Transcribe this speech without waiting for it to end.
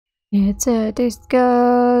It's a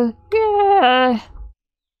disco. Yeah.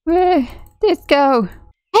 Disco. Hey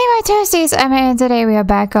my toasties, I'm here and today we are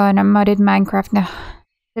back on a modded Minecraft now.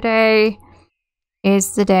 Today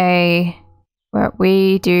is the day where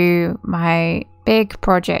we do my big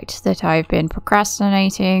project that I've been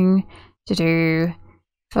procrastinating to do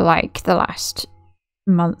for like the last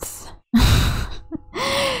month.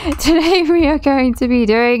 Today we are going to be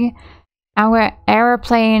doing our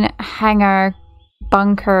aeroplane hangar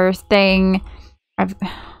bunker thing. I've got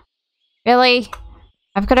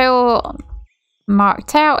it all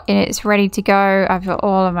marked out and it's ready to go. I've got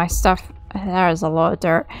all of my stuff. There's a lot of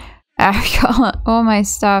dirt. I've got all my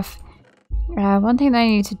stuff. One thing that I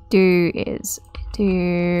need to do is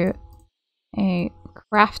do a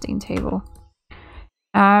crafting table.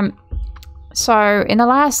 So in the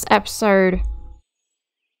last episode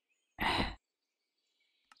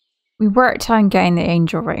we worked on getting the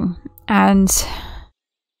Angelring and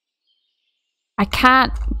I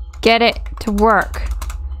can't get it to work.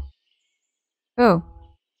 Oh.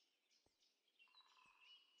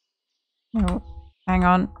 No, hang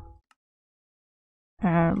on.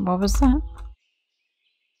 What was that?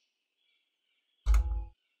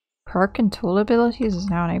 Perk and tool abilities is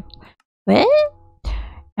now enabled. What?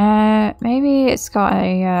 Maybe it's got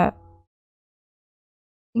a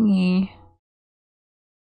thingy.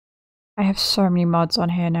 I have so many mods on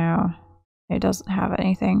here now. It doesn't have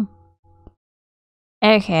anything.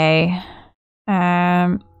 Okay.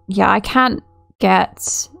 Yeah, I can't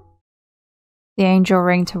get the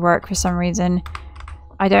Angelring to work for some reason.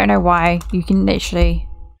 I don't know why. You can literally...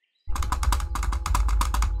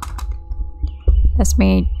 That's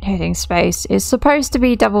me hitting space. It's supposed to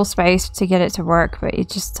be double spaced to get it to work, but it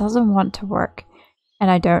just doesn't want to work. And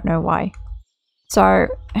I don't know why. So,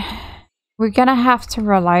 we're gonna have to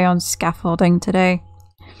rely on scaffolding today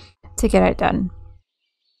to get it done.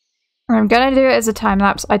 I'm gonna do it as a time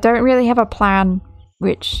lapse. I don't really have a plan,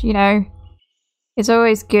 which, you know, is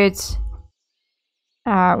always good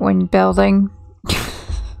when building.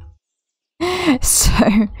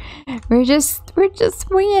 So we're just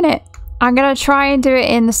winging it. I'm gonna try and do it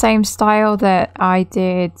in the same style that I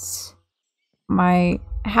did my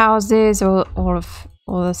houses, or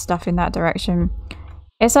all the stuff in that direction.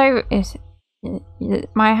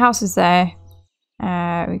 My house is there.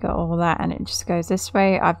 We got all that and it just goes this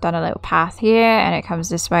way. I've done a little path here and it comes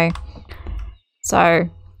this way. So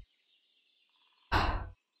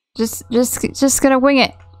just gonna wing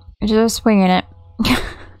it. Just winging it.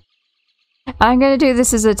 I'm gonna do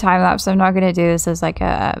this as a time lapse. I'm not gonna do this as like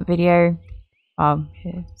a video.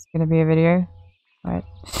 It's gonna be a video. Right.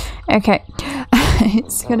 Okay.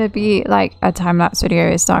 It's gonna be like a time lapse video.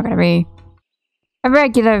 It's not gonna be a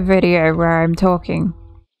regular video where I'm talking.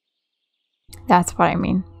 That's what I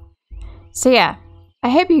mean. So yeah, I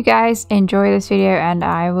hope you guys enjoy this video and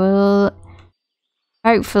I will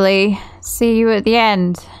hopefully see you at the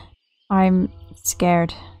end. I'm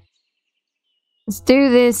scared. Let's do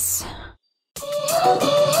this.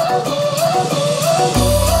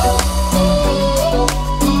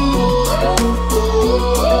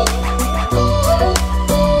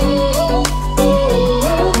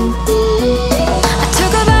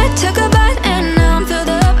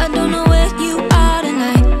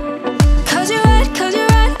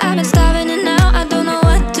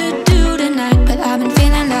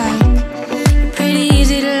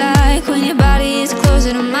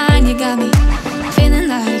 Feeling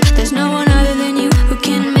like there's no one other than you who can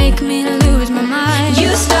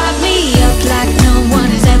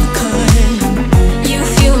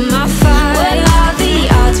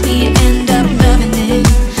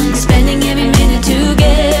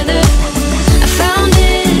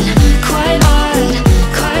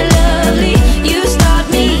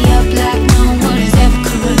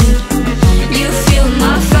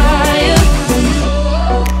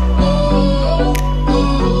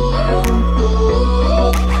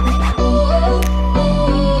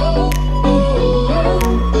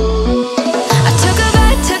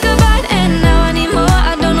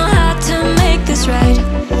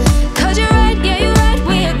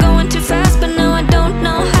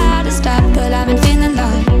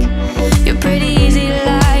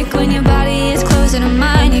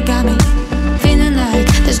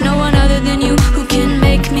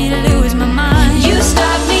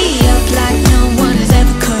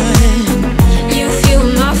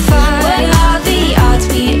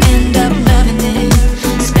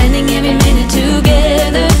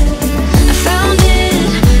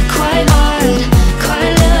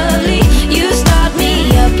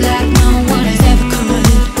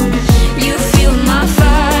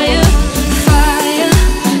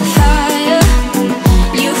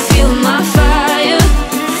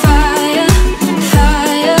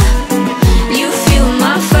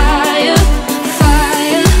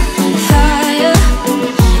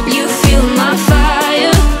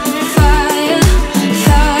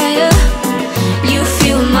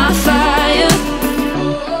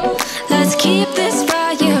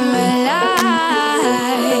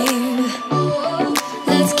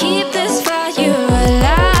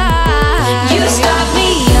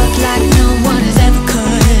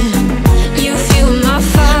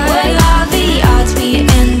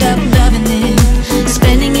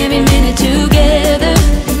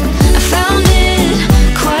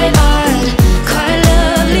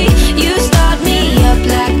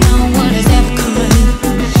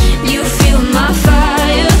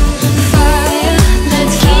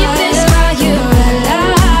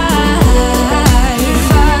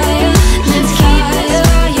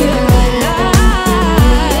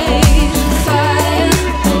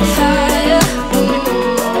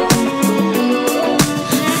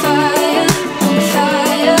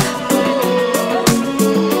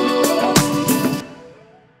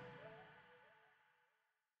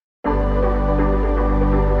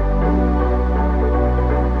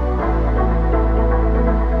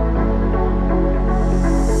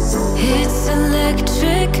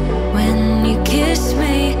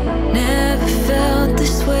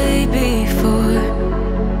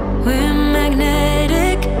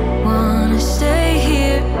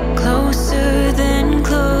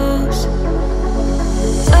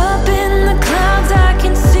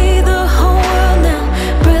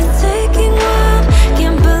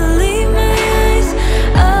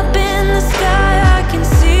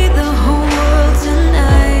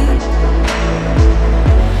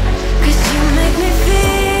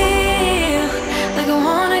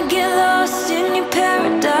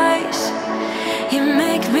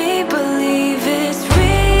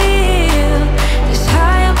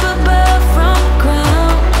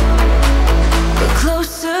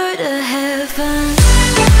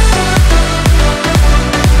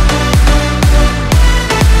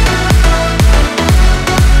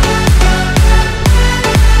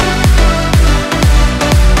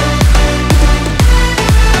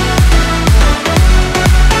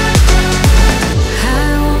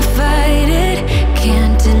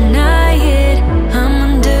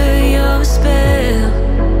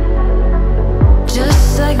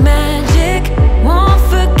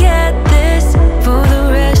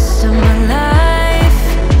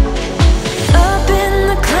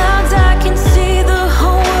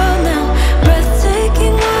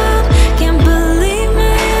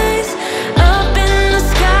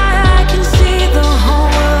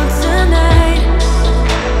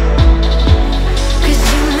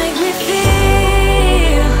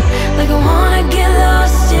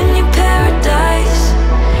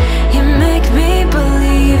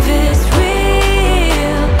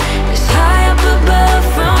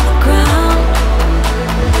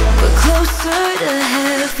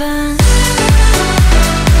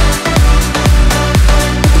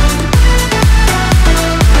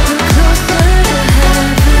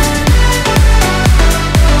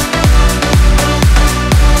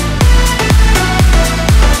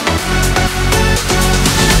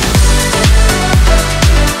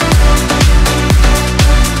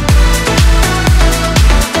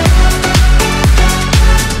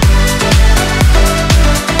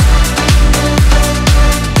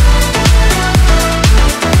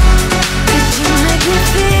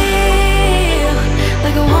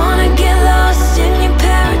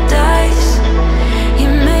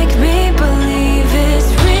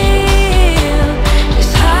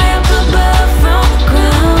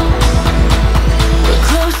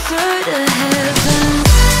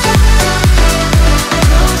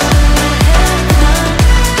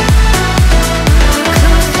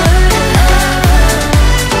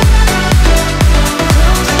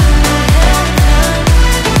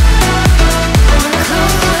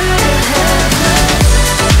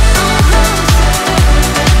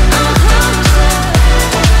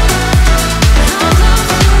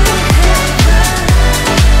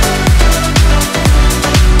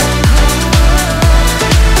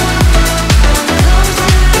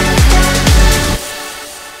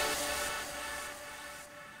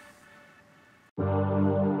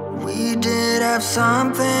have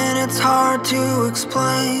something it's hard to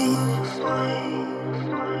explain.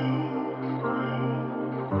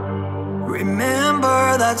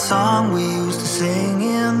 Remember that song we used to sing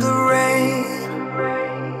in the rain?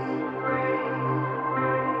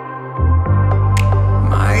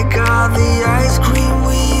 My God, the ice cream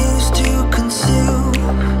we used to consume.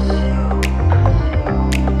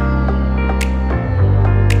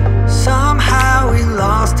 Somehow we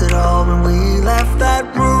lost it all when we left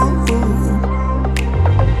that room.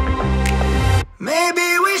 Maybe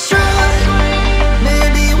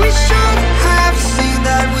we should have seen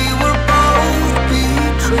that we were both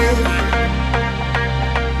betrayed.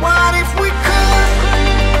 What if we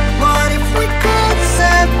could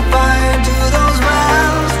set fire to those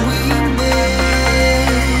vows we made?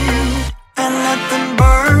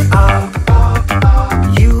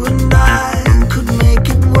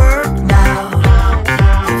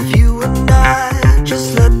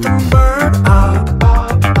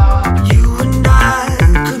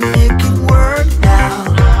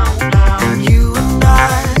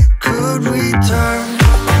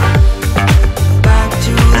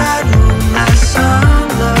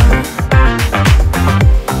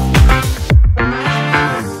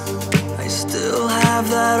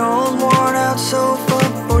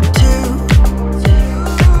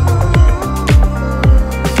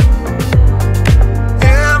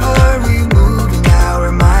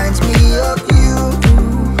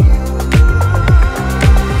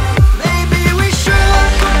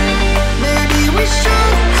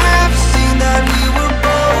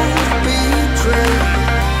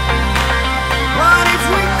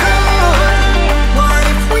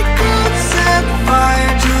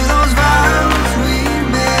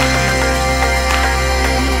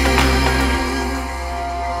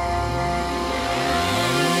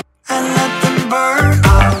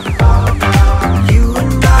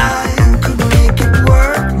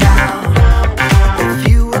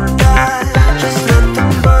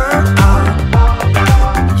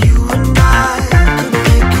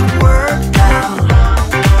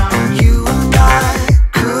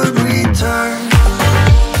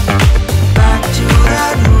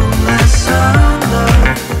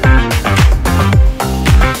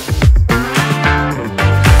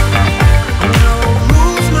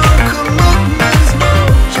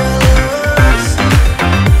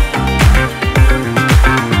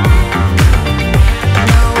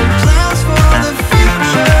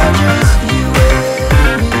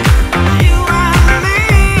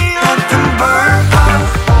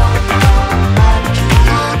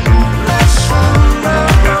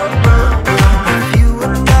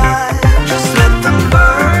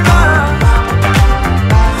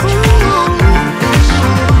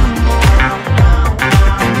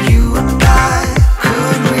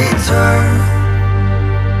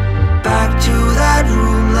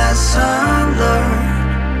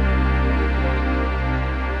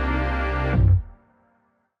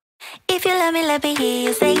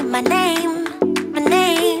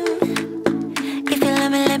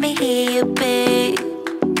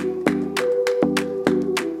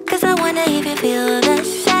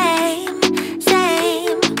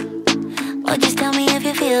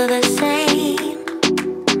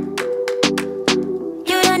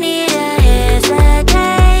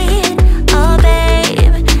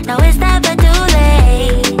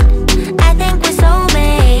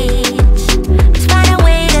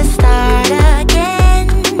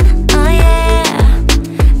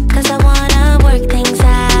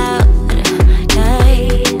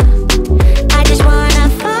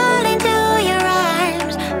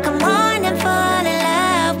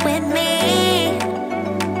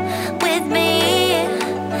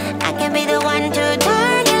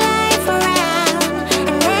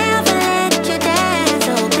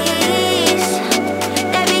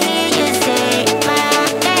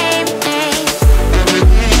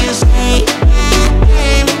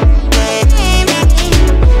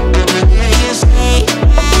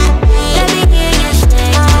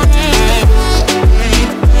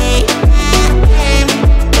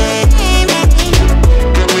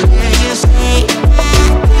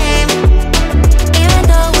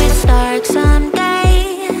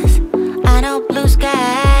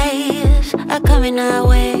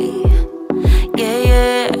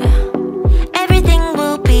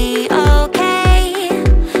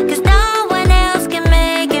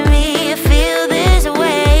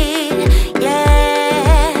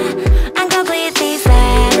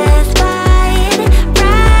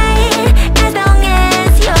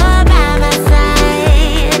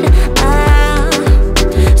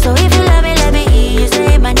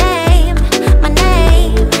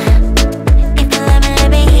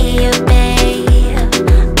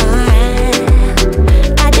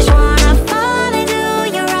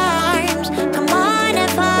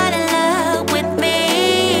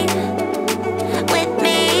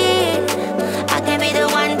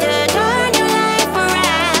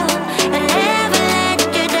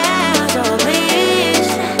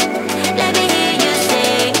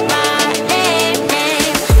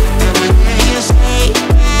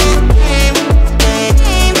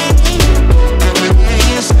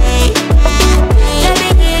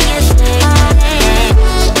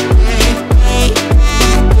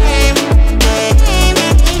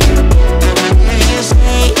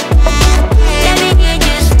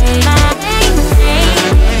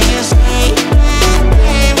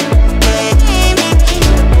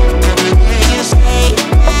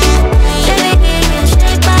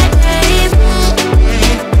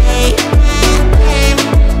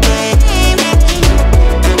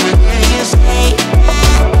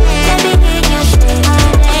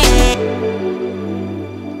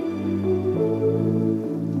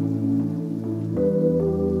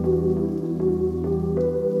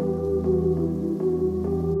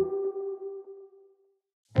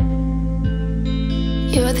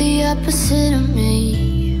 opposite of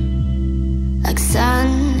me, like sun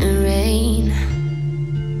and rain,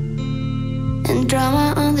 and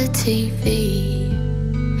drama on the TV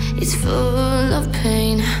is full of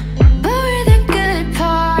pain. But we're the good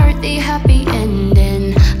part, the happy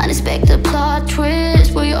ending, unexpected plot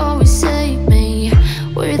twist where you always save me.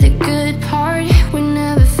 We're the good part, we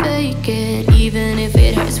never fake it, even if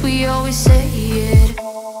it hurts we always say it.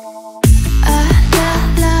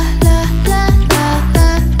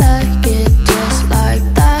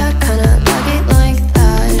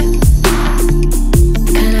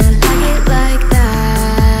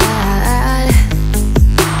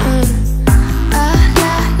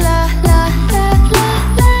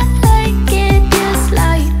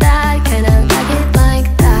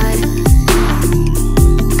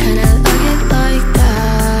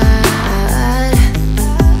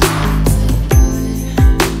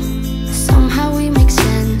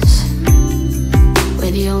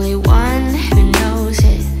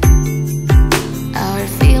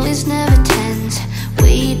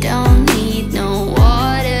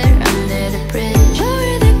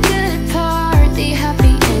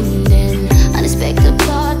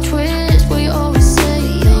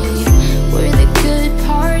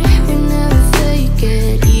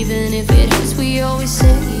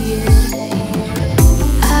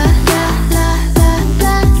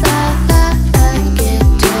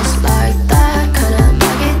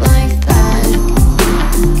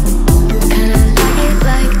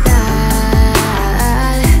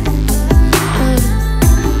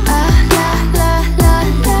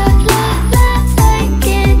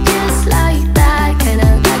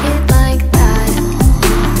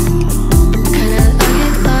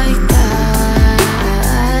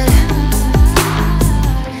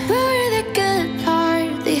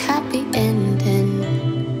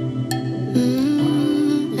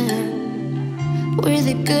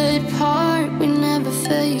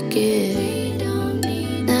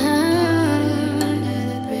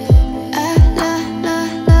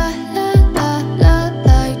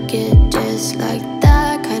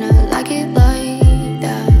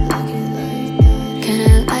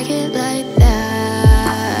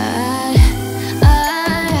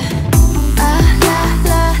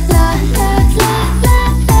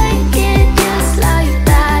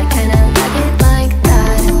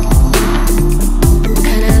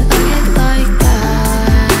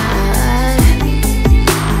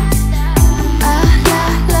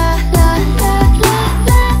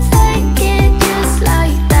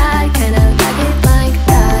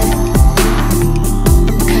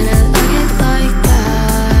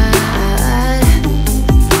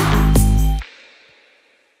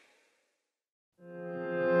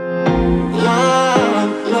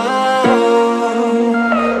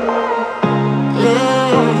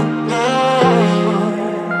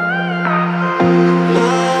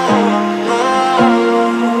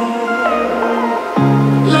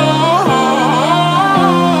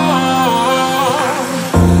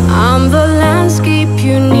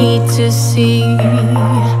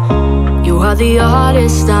 the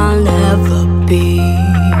artist I'll never be.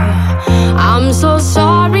 I'm so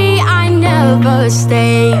sorry I never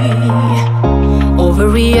stay.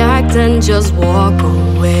 Overreact and just walk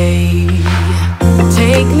away.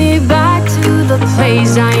 Take me back to the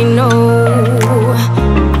place I know.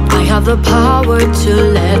 I have the power to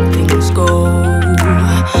let things go.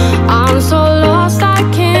 I'm so lost I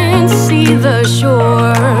can't see the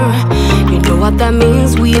shore. You know what that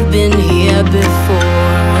means, we've been here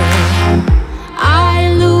before.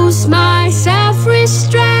 I lose my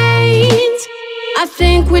self-restraint. I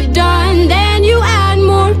think we're done, then you add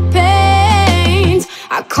more paint.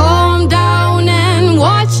 I calm down and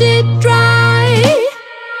watch it dry.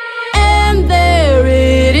 And there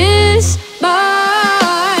it is,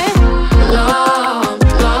 my love,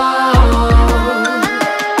 love,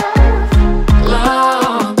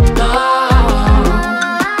 love,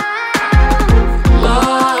 love,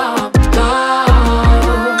 love,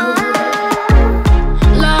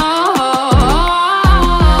 love.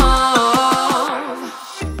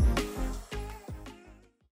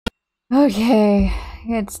 Okay,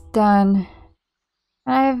 it's done.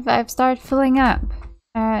 I've started filling up.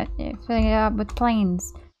 Filling it up with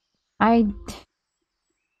planes. We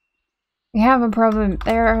have a problem.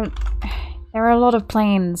 There are a lot of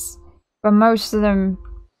planes, but most of them,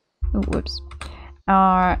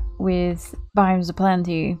 are with Biomes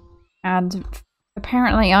O'Plenty, and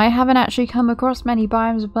apparently I haven't actually come across many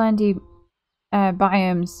Biomes O'Plenty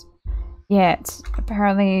biomes yet.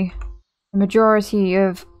 Apparently, the majority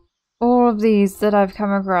of all of these that I've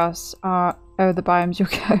come across are the Biomes You'll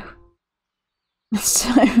Go. So,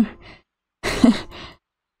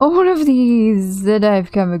 all of these that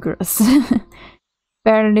I've come across.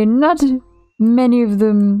 Apparently not many of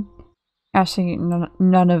them, actually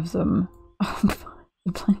none of them are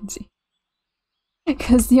plenty.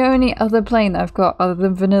 Because the only other plane that I've got other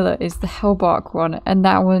than vanilla is the Hellbark one, and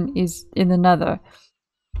that one is in the Nether.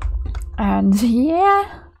 And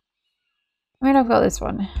yeah, I mean, I've got this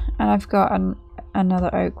one, and I've got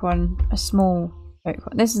another oak one, a small oak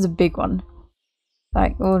one. This is a big one.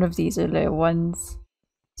 Like, all of these are little ones.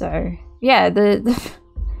 So yeah, the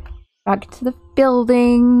back to the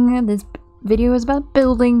building. This video is about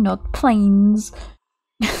building, not planes.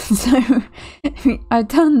 So I've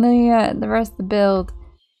done the rest of the build.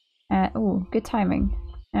 Oh, good timing.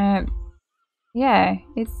 Yeah,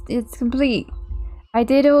 it's complete. I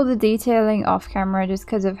did all the detailing off camera just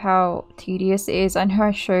because of how tedious it is. I know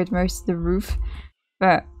I showed most of the roof,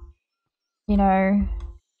 but you know,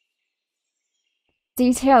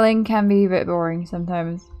 detailing can be a bit boring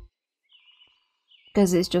sometimes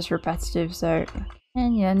because it's just repetitive. So,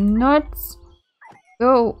 and you're nuts.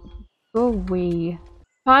 Go away.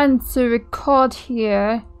 Trying to record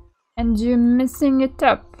here and you're messing it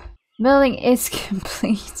up. Building is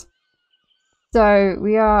complete. So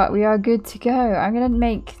we are good to go. I'm gonna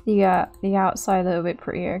make the outside a little bit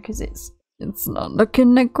prettier because it's not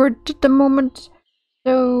looking that good at the moment.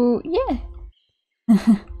 So yeah.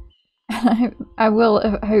 I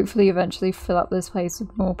will hopefully eventually fill up this place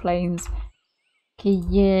with more planes. Okay,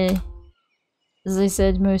 yeah. As I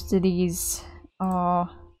said, most of these are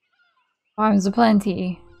Biomes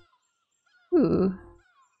O'Plenty. Ooh,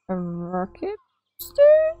 a rocket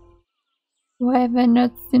booster? Why have I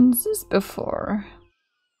not seen this before?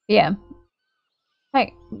 Yeah,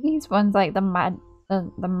 like these ones, like the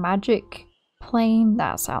magic plane.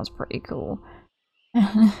 That sounds pretty cool.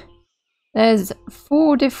 There's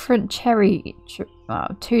 4 different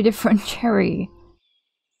two different cherry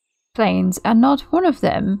planes, and not one of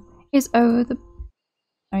them is over the.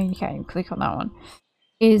 Oh, you can't even click on that one.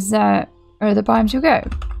 Is over the Biomes You'll Go,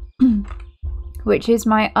 which is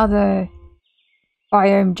my other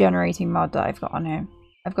biome generating mod that I've got on here.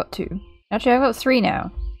 I've got 2. Actually, I've got 3 now.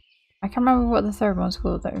 I can't remember what the third one's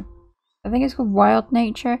called though. I think it's called Wild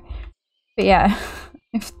Nature. But yeah,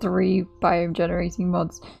 I have 3 biome generating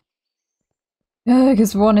mods.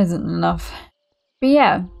 Because 1 isn't enough. But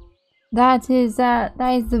yeah, that is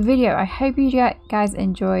the video. I hope you guys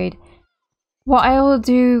enjoyed. What I will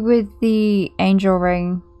do with the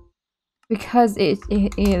Angelring, because it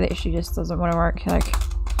literally just doesn't want to work. Like,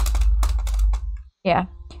 yeah,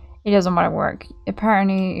 it doesn't want to work.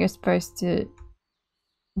 Apparently, you're supposed to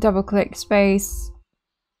double click space.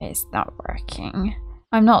 It's not working.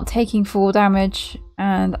 I'm not taking full damage,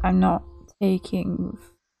 and I'm not taking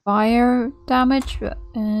fire damage. But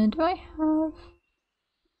do I have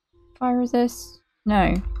fire resist?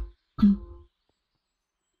 No.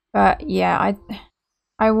 But yeah,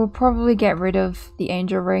 I will probably get rid of the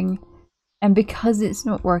Angelring, and because it's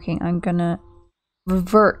not working, I'm gonna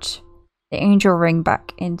revert the Angelring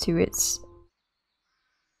back into its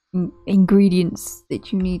ingredients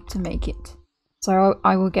that you need to make it. So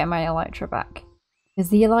I will get my Elytra back, because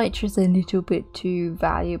the Elytra is a little bit too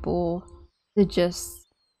valuable to just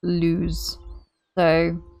lose.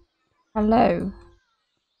 So hello.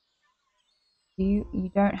 You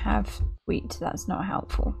don't have wheat. That's not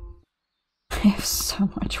helpful. I have so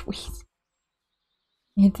much wheat.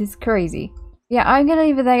 It is crazy. Yeah, I'm gonna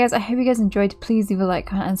leave it there, guys. I hope you guys enjoyed. Please leave a like,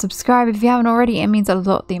 comment, and subscribe if you haven't already. It means a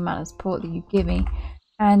lot, the amount of support that you give me.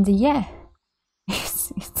 And yeah,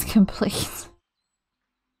 it's complete.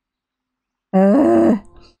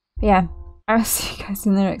 Yeah, I'll see you guys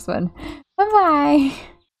in the next one. Bye bye.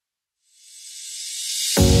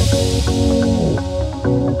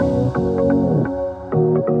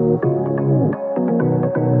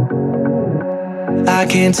 I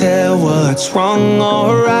can't tell what's wrong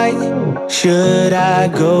or right. Should I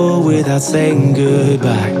go without saying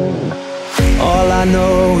goodbye? All I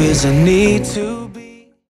know is I need to